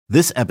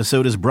This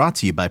episode is brought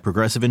to you by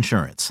Progressive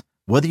Insurance.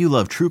 Whether you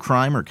love true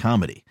crime or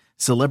comedy,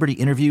 celebrity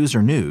interviews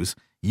or news,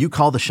 you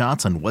call the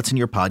shots on what's in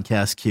your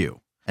podcast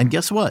queue. And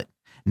guess what?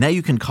 Now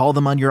you can call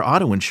them on your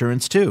auto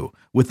insurance too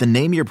with the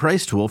Name Your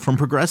Price tool from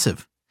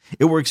Progressive.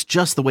 It works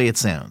just the way it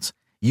sounds.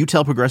 You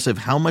tell Progressive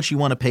how much you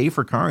want to pay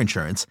for car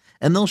insurance,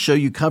 and they'll show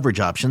you coverage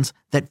options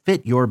that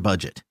fit your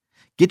budget.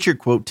 Get your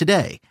quote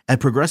today at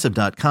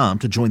Progressive.com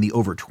to join the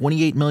over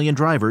 28 million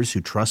drivers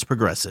who trust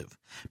Progressive.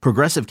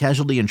 Progressive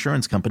Casualty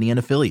Insurance Company and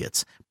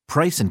Affiliates.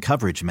 Price and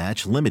coverage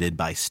match limited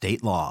by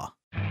state law.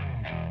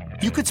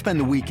 You could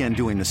spend the weekend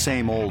doing the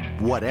same old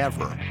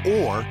whatever,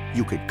 or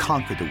you could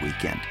conquer the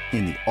weekend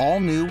in the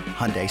all-new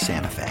Hyundai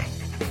Santa Fe.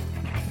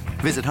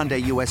 Visit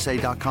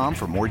HyundaiUSA.com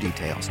for more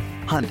details.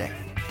 Hyundai,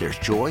 there's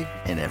joy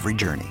in every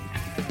journey.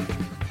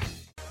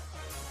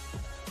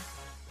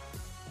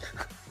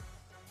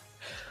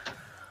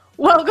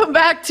 Welcome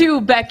back to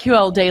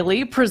BetQL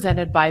Daily,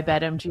 presented by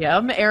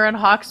BetMGM. Aaron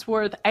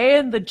Hawksworth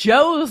and the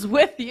Joes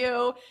with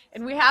you.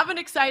 And we have an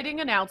exciting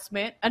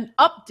announcement, an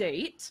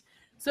update.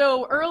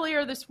 So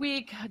earlier this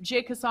week,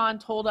 Jake Hassan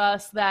told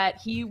us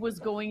that he was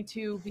going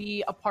to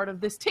be a part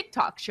of this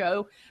TikTok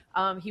show.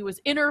 He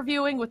was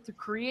interviewing with the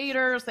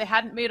creators. They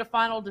hadn't made a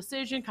final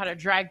decision, kind of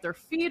dragged their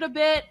feet a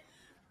bit.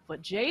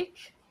 But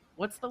Jake,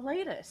 what's the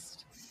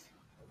latest?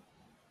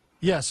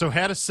 Yeah, so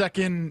had a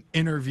second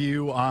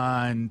interview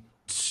on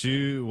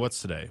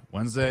what's today?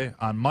 Wednesday?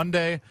 On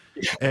Monday.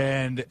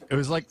 And it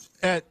was like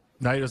at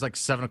night, it was like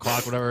 7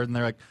 o'clock, whatever. And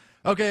they're like,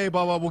 okay,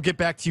 blah, blah, we'll get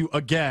back to you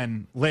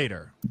again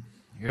later.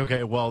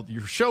 Okay, well,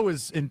 your show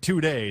is in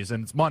 2 days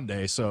and it's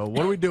Monday, so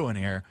what are we doing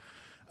here?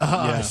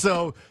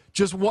 So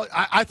just what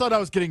I thought I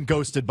was getting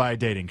ghosted by a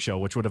dating show,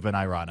 which would have been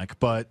ironic,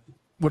 but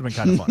would have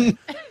been kind of funny.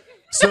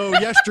 So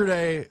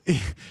yesterday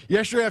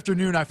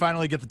afternoon, I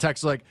finally get the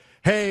text like,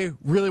 hey,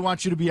 really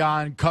want you to be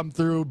on, come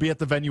through, be at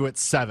the venue at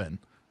 7.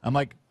 I'm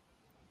like,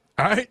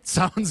 all right,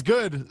 sounds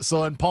good.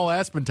 So then Paul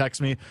Aspen texts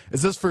me,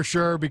 is this for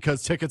sure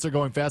because tickets are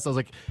going fast? I was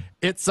like,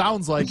 it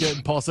sounds like it.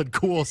 And Paul said,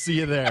 cool, see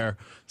you there.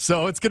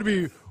 So it's going to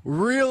be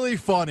really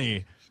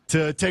funny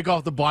to take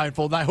off the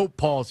blindfold. And I hope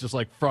Paul's just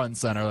like front and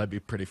center. That'd be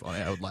pretty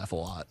funny. I would laugh a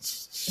lot.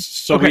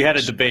 So we had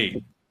a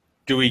debate.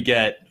 Do we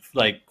get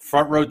like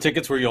front row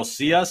tickets where you'll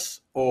see us,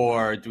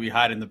 or do we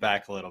hide in the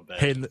back a little bit?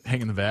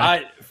 Hang in the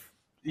back?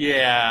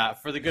 Yeah,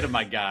 for the good of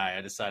my guy,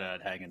 I decided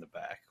I'd hang in the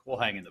back. We'll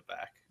hang in the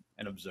back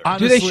and observe.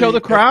 Honestly, do they show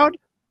the crowd?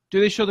 Do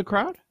they show the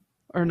crowd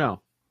or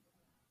no?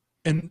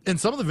 In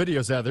some of the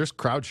videos, yeah, there's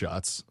crowd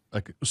shots.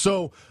 Like,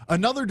 so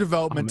another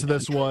development to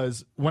this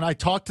was when I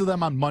talked to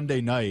them on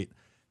Monday night,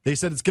 they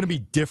said it's going to be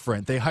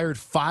different. They hired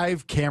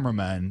 5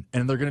 cameramen,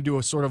 and they're going to do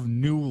a sort of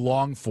new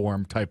long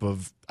form type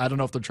of, I don't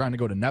know if they're trying to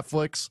go to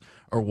Netflix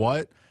or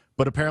what,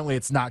 but apparently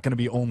it's not going to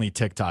be only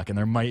TikTok, and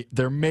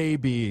there may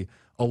be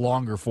a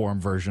longer form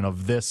version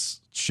of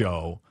this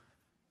show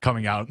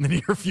coming out in the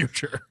near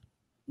future.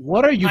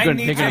 What are you going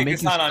to make you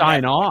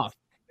sign off?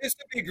 This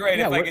would be great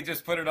if I could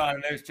just put it on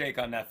and there's Jake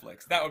on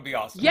Netflix. That would be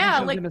awesome. Yeah,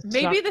 like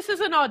maybe this is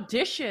an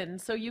audition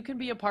so you can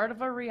be a part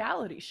of a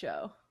reality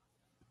show.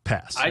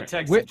 Pass. I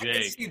texted Jake. I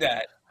can see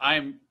that.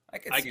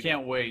 I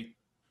can't wait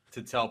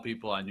to tell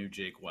people I knew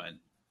Jake when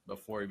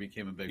before he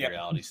became a big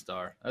reality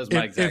star. That was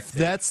my exact If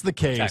that's the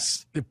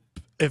case,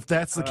 if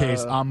that's the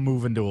case, I'm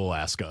moving to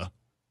Alaska.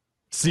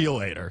 See you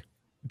later.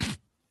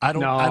 I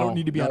don't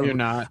need to be on. You're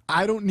not.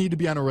 I don't need to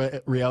be on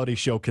a reality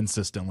show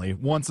consistently.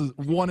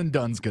 One and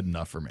done's good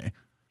enough for me.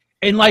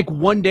 And like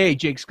one day,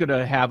 Jake's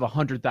gonna have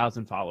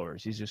 100,000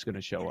 followers. He's just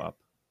gonna show up,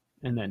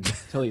 and then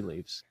till he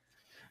leaves.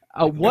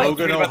 What?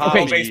 Logan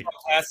O'Holly, baseball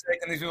classic,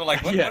 and these people are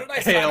like, what did I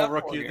sign up for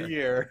Rookie of the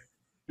Year?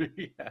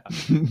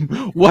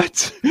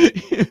 What?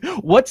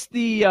 What's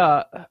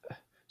the?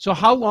 So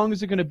how long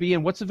is it gonna be,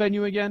 and what's the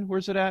venue again?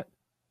 Where's it at?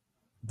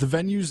 The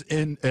venue's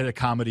at a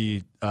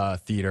comedy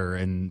theater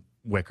in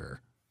Wicker.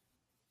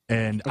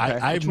 And okay.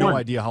 I have no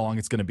idea how long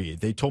it's going to be.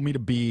 They told me to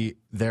be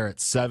there at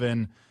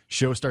 7.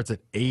 Show starts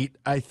at 8,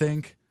 I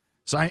think.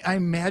 So I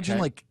imagine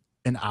like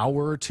an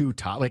hour or two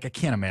top. Like I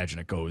can't imagine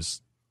it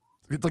goes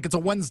like it's a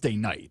Wednesday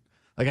night.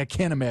 Like I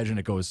can't imagine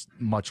it goes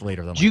much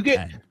later than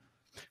 10.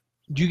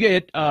 Do you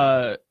get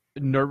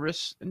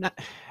nervous?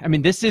 I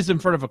mean, this is in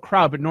front of a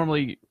crowd, but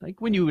normally,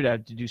 like when you would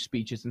have to do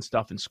speeches and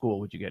stuff in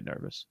school, would you get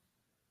nervous?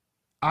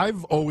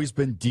 I've always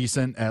been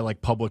decent at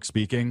like public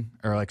speaking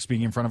or like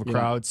speaking in front of a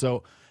crowd.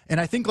 So,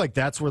 and I think like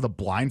that's where the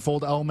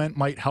blindfold element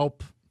might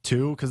help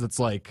too, because it's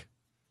like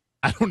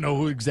I don't know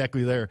who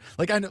exactly there.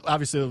 Like I know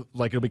obviously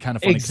like it'll be kind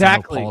of funny.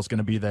 Exactly, Paul's going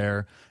to be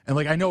there, and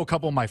like I know a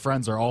couple of my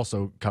friends are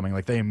also coming.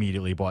 Like they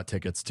immediately bought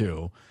tickets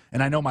too,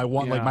 and I know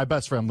like my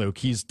best friend Luke.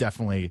 He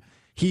definitely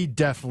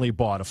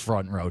bought a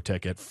front row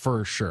ticket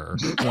for sure,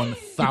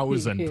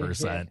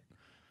 1,000%.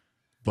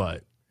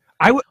 But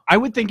I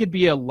would think it'd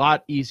be a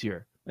lot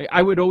easier. Like,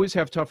 I would always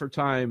have tougher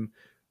time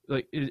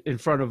like in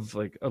front of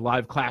like a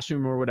live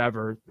classroom or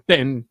whatever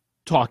than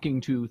talking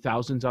to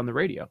thousands on the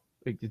radio.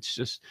 Like, it's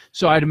just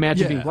so I'd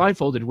imagine being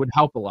blindfolded would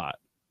help a lot.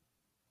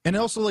 And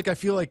also, like, I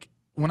feel like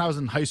when I was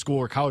in high school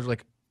or college,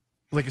 like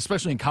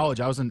especially in college,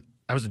 I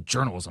I was a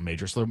journalism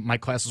major, so my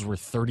classes were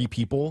 30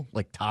 people,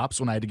 like tops,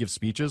 when I had to give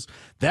speeches.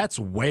 That's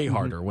way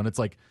harder when it's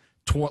like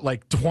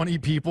 20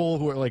 people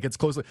who are like, it's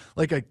close.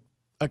 Like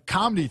a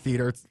comedy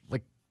theater, it's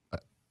like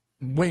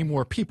way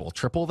more people,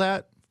 triple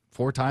that,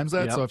 4 times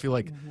that. Yep. So I feel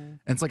like, and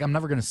it's like I'm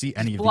never going to see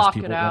any of these block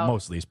people, it out.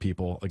 most of these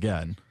people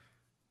again.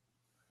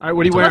 All right,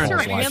 what are you What's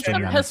wearing? your Watch answer,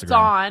 me on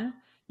Hassan?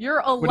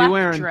 You're are you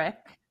wearing? electric.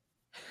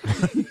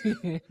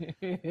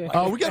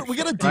 We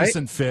got a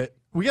decent fit.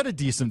 We got a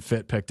decent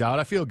fit picked out.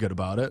 I feel good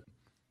about it.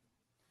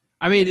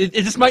 I mean, it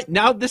just might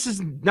now. This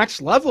is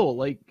next level.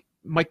 Like,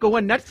 might go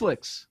on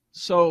Netflix.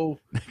 So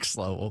Next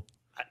level.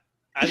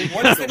 I think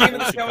What is the name of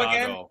the show Chicago.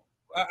 again?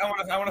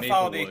 I want to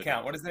follow the Maplewood.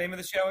 account. What is the name of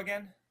the show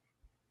again?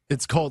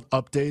 It's called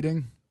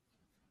Updating.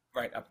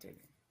 Right, updating.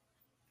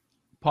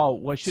 Paul,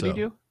 what should he So-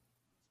 do?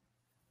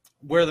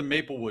 Wear the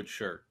Maplewood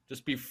shirt.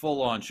 Just be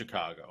full on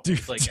Chicago. Do,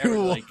 It's like, do every,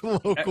 like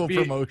local be-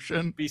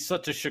 promotion. be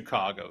such a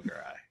Chicago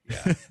guy.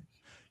 Yeah.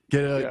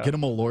 Get Yeah. a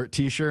Malort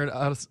t-shirt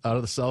out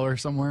of the cellar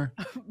somewhere.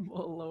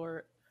 Oh,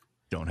 Lord.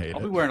 Don't hate I'll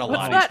be it. wearing a What's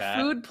Lonnie that hat.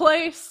 food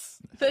place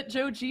that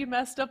Joe G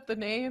messed up the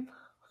name?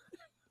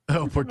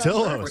 Oh,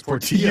 Portillo's.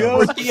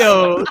 Portillo's.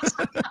 Portillo's.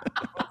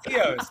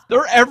 Theos.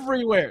 They're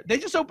everywhere. They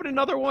just opened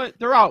another one.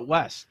 They're out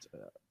west,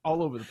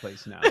 all over the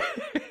place now.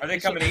 Are they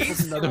coming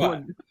east? Or Another what?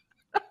 one.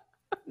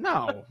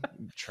 No,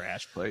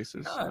 trash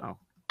places. No.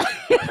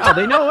 No,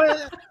 they know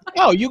it.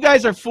 No, you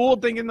guys are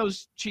fooled thinking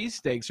those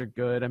cheesesteaks are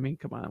good. I mean,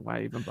 come on,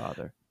 why even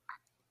bother?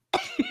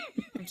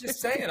 I'm just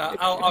saying.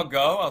 I'll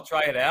go. I'll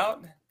try it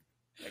out.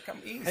 They come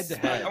east. Head to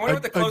head. I wonder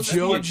what the A closest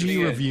Joe one to G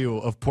me is. review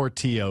of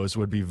Portillo's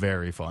would be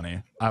very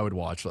funny. I would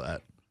watch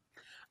that.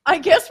 I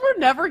guess we're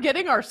never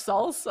getting our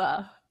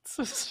salsa. It's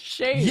a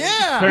shame.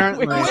 Yeah.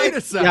 Apparently. Wait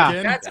a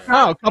second. That's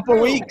No, a couple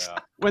true. weeks Yeah.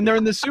 when they're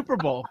in the Super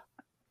Bowl.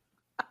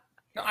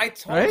 No, I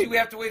told Right? you we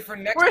have to wait for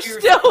next We're year's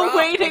still crop.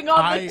 waiting on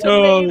I- the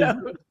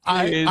tomato.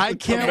 I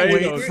can't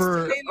Tomatoes. wait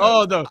for.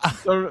 Oh,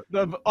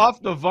 the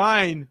off the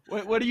vine.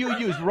 What do you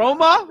use?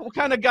 Roma? What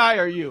kind of guy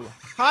are you?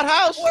 Hot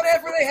house?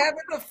 Whatever they have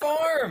at the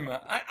farm.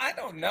 I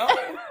don't know.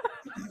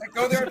 I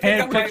go there and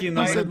pick up my Handpicking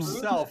my them fruit.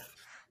 himself.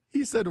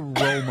 He said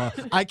Roma.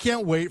 I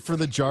can't wait for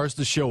the jars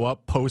to show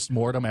up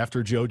post-mortem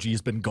after Joe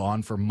G's been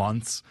gone for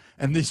months,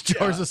 and these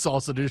jars of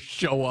salsa just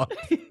show up.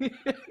 I'm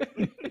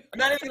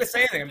not even going to say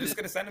anything. I'm just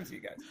going to send them to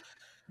you guys.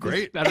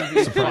 Great. Better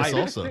be Surprise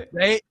fire.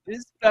 salsa.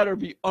 This better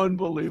be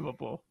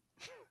unbelievable.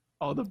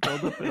 All the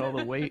buildup and all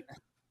the weight.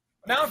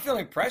 Now I'm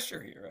feeling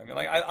pressure here. I mean,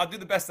 like I'll do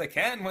the best I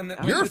can when when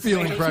You're the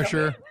feeling tomatoes come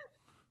pressure.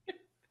 in.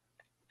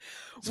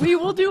 We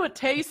will do a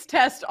taste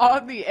test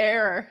on the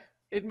air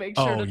and make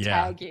sure Oh, to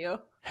yeah. tag you.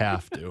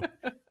 Have to.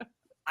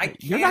 I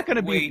can't You're not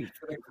gonna be- wait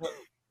for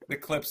the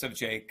clips of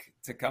Jake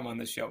to come on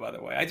the show. By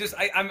the way,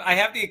 I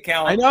have the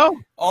account I know.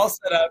 all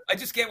set up. I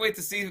just can't wait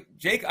to see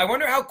Jake. I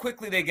wonder how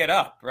quickly they get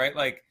up. Right,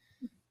 like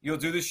you'll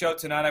do the show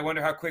tonight. I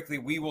wonder how quickly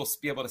we will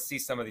be able to see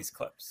some of these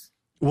clips.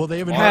 Well, they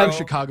have a Tomorrow. new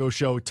Chicago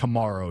show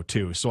tomorrow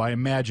too, so I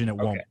imagine it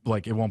won't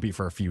Okay. it won't be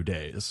for a few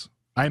days.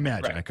 I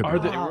imagine. Right. I could be Are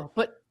they- wrong. Wow.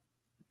 But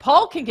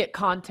Paul can get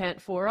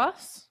content for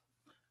us.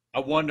 I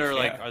wonder,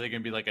 like, Yeah. are they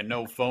going to be like a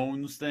no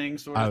phones thing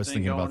sort of I was thing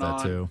thinking going about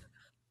that on? too.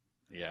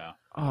 Yeah.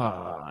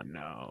 Oh,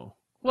 no.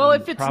 Well,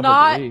 if it's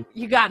Probably. not,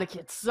 you got to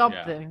get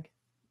something.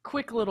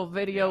 Quick little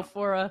video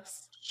for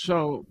us.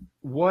 So,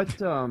 what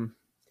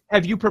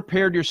have you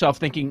prepared yourself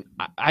thinking?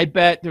 I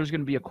bet there's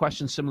going to be a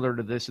question similar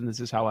to this, and this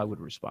is how I would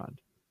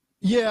respond.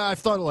 Yeah, I've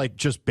thought of like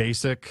just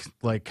basic,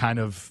 like kind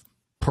of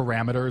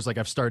parameters. Like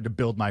I've started to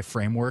build my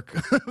framework,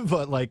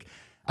 but like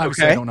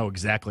obviously Okay. I don't know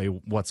exactly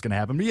what's going to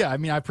happen. But yeah, I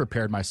mean, I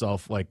prepared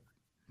myself like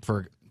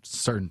for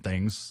certain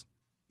things.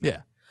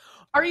 Yeah,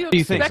 Are you do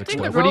you think? expecting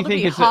the What do you girl to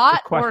think be is the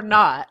hot or question?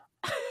 not?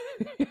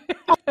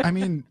 I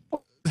mean,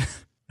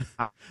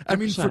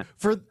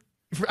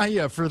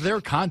 for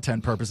their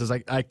content purposes,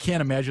 I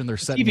can't imagine they're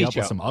setting me TV up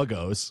with show. some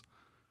uggos.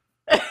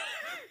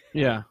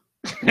 Yeah.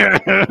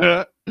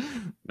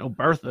 No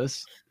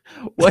Berthas.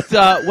 What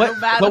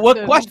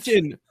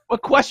Madisons. Oh,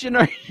 question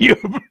are you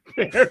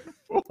prepared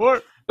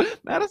for?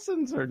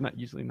 Madisons are not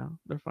usually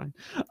they're fine.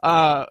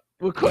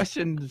 What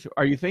questions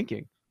are you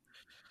thinking?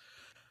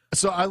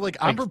 So I'm Like,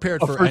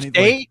 prepared a for first any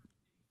date?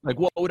 Like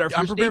what would our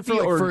I'm first prepared date for be?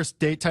 like Or first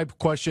date type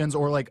questions,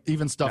 or like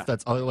even stuff Yeah.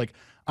 that's other, like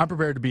I'm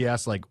prepared to be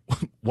asked like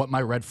what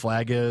my red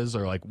flag is,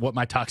 or like what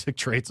my toxic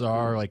traits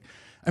are. Like,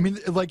 I mean,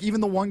 like even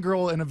the one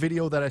girl in a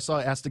video that I saw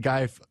asked a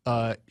guy if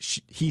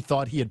he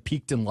thought he had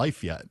peaked in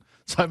life yet.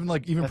 So I've been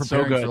like even That's so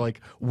preparing good. for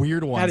like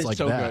weird ones that is like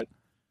so that. good.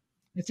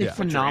 It's a Yeah. What's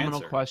your phenomenal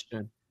answer?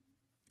 question.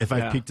 If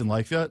Yeah. I've peaked in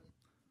life yet,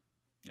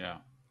 Yeah.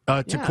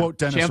 to Yeah. quote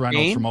Dennis Reynolds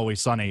Champagne? from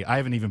Always Sunny, I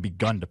haven't even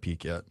begun to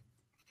peak yet.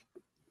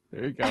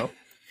 There you go.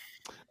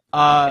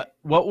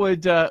 What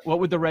would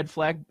the red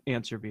flag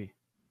answer be?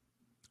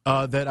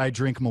 That I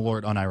drink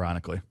Malort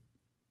unironically.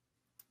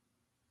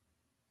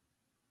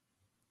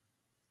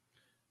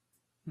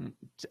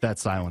 That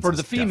silence For is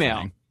the female.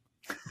 deafening.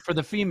 For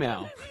the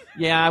female.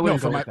 Yeah, I wouldn't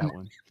for go my- with that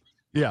one.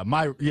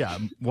 Yeah,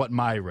 what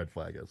my red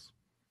flag is.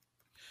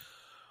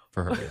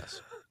 For her,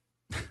 yes.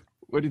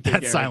 What do you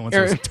think? That silence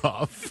Aaron? was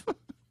tough.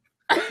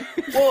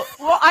 Well,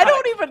 I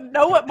don't even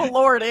know what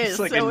Malort is.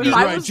 like so a if new-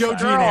 I Right, was Joe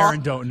G girl, and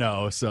Aaron don't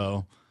know,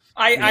 so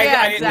I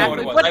didn't know what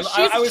it was. But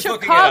she's I was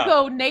looking it up.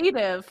 Chicago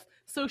native,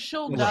 so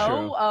she'll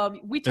know.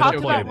 We It'll talked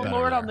play about better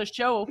Malort there. on the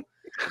show,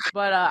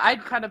 but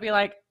I'd kind of be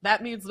like,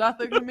 that means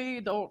nothing to me.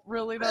 Don't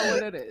really know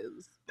what it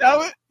is.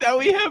 Now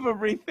we have him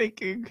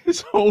rethinking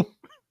his whole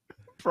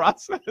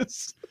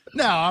process.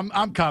 no,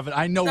 I'm confident.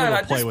 I know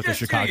it'll play with the just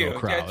do Chicago you.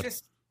 crowd.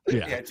 Just do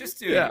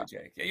Yeah. you,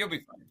 Jake. Yeah, you'll be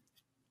fine.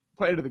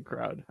 Play to the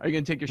crowd. Are you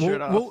gonna take your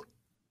shirt off? Well,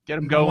 Get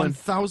him going.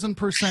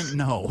 1,000%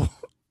 no.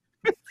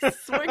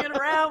 Swinging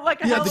around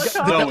like a Yeah,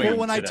 helicopter. Going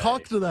when I today.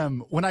 talked to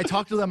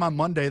them on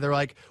Monday, they're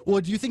like, "Well,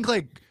 do you think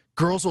like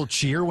girls will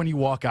cheer when you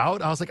walk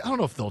out?" I was like, "I don't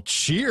know if they'll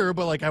cheer,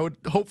 but like I would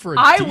hope for a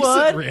I decent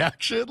would.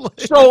 reaction." Like,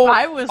 So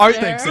I was are,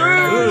 there. thanks, Aaron.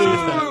 I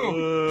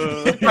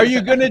appreciate that. are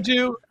you gonna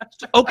do?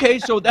 Okay,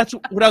 so that's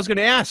what I was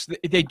gonna ask.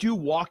 They do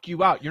walk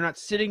you out. You're not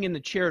sitting in the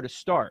chair to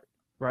start,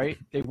 right?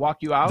 They walk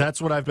you out.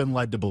 That's what I've been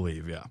led to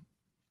believe. Yeah.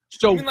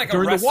 So You mean like a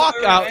during the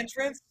wrestler walkout,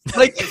 entrance?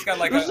 like He's got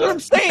like that's a what I'm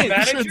saying.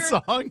 manager? Entrance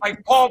song.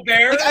 Like Paul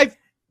Bear? Like,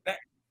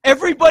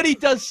 everybody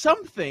does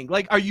something.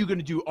 Like, are you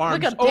gonna do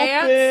arms Like a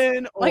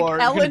dance? open, Like or you're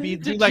Ellen gonna be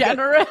do like a,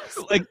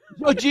 DeGeneres. like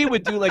Joe G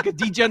would do like a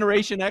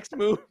Degeneration X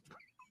move?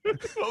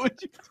 What would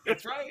you do?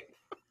 That's right.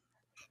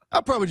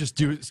 I'll probably just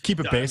keep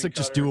it Diamond basic.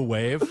 Just cutter. do a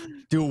wave.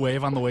 Do a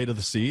wave on the way to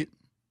the seat.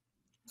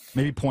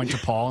 Maybe point to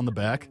Paul in the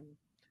back.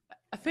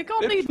 I think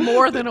I'll need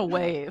more than a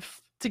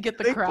wave to get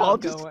the Think crowd Paul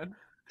just- going.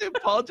 Did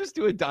Paul just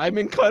do a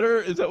diamond cutter?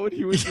 Is that what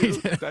he would He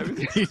do? did. Diamond-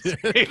 He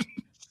did.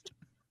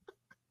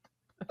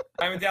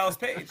 I'm in Dallas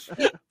Page.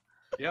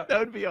 Yep. That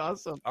would be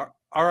awesome.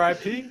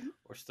 R.I.P.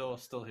 We're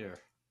still here.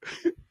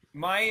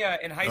 My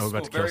in high Oh, we're school,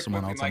 about to kill very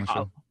someone quickly, else on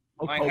the show.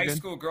 Hulk my high Hogan.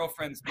 school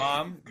girlfriend's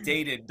mom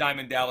dated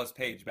Diamond Dallas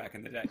Page back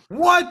in the day.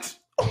 What?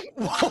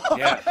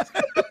 Yeah.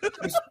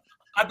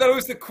 I thought it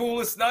was the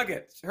coolest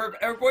nugget.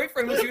 Her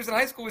boyfriend when she was in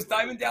high school was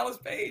Diamond Dallas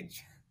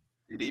Page.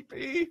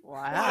 DDP.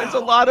 Wow. There's a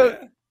lot of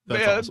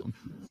That's man. awesome.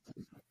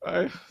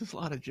 There's a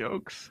lot of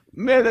jokes.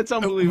 Man, that's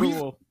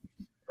unbelievable.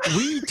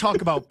 We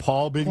talk about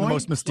Paul being the Point,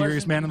 most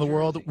mysterious pleasant man in the New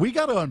world. Jersey. We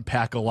got to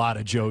unpack a lot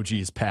of Joe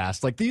G's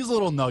past. Like these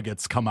little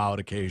nuggets come out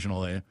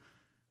occasionally.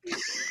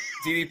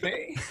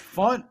 DDP.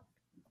 Fun.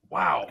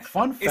 Wow.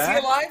 Fun fact Is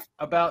he alive?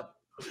 about.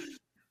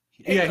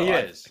 Hey, Yeah, he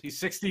God. is. He's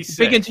 66.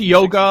 Big into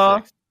yoga.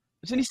 66.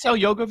 Doesn't he sell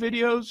yoga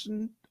videos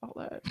and all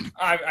that?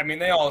 I mean,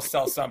 they all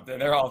sell something.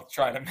 They're all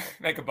trying to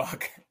make a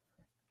buck.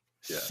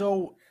 Yeah.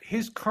 So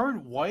his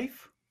current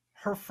wife,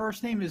 her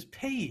first name is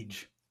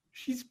Paige.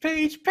 She's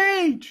Paige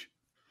Page.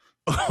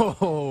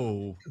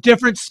 Oh,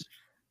 Different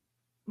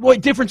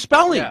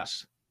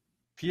spellings.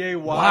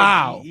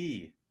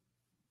 P-A-Y-G-E.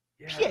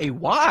 Yeah.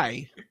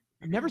 P-A-Y.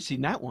 I've never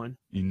seen that one.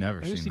 you never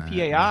I never seen see that.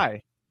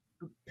 P-A-I.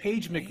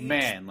 Paige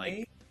McMahon.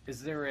 Like,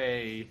 is there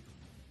a?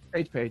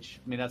 Page.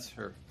 I mean, that's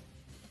her.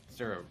 Is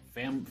there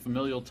a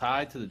familial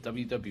tie to the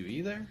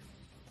WWE there?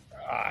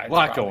 It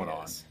Lot probably going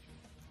on. is.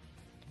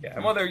 Yeah,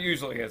 well, there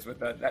usually is with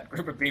that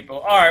group of people.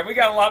 All right, we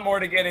got a lot more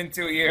to get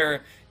into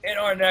here in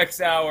our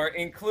next hour,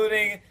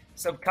 including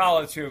some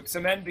college hoops,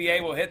 some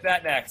NBA. We'll hit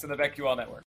that next on the BetQL Network.